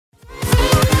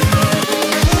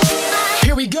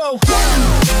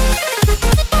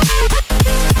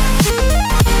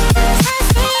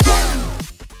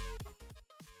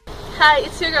Hi,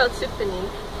 it's your girl Tiffany.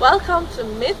 Welcome to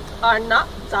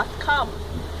MythRNot.com.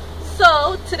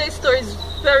 So today's story is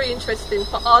very interesting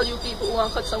for all you people who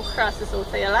want to cut some crosses out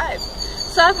of your life.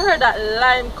 So I've heard that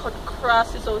lime cut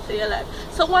crosses out of your life.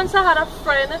 So once I had a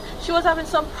friend, she was having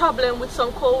some problem with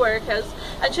some co-workers,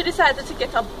 and she decided to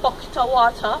get a bucket of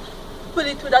water, fill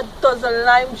it with a dozen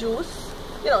lime juice.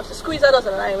 You know, she squeezed a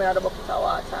dozen lime in a bucket of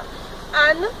water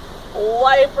and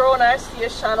wipe around our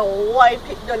station, wipe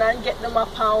it down and get them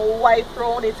up and wipe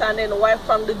around it, and then wipe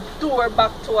from the door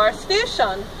back to our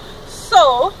station.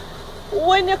 So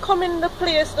when you come in the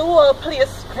place, the whole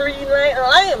place green like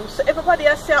lime. So everybody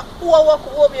has said, oh, walk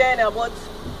over behind her, but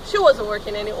she wasn't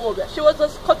working any over. She was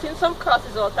just cutting some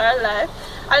crosses out of her life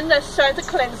and just trying to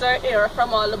cleanse her ear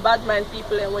from all the bad mind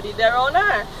people and what did around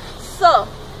her. So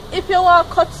if you want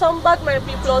to cut some bad mind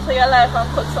people out of your life and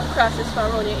cut some crosses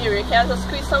from around your area, you can just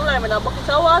squeeze some lime in a bucket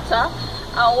of water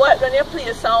and wipe down your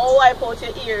place and wipe out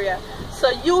your area. So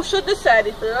you should decide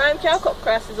if lime can cut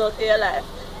crosses out of your life.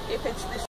 If it's this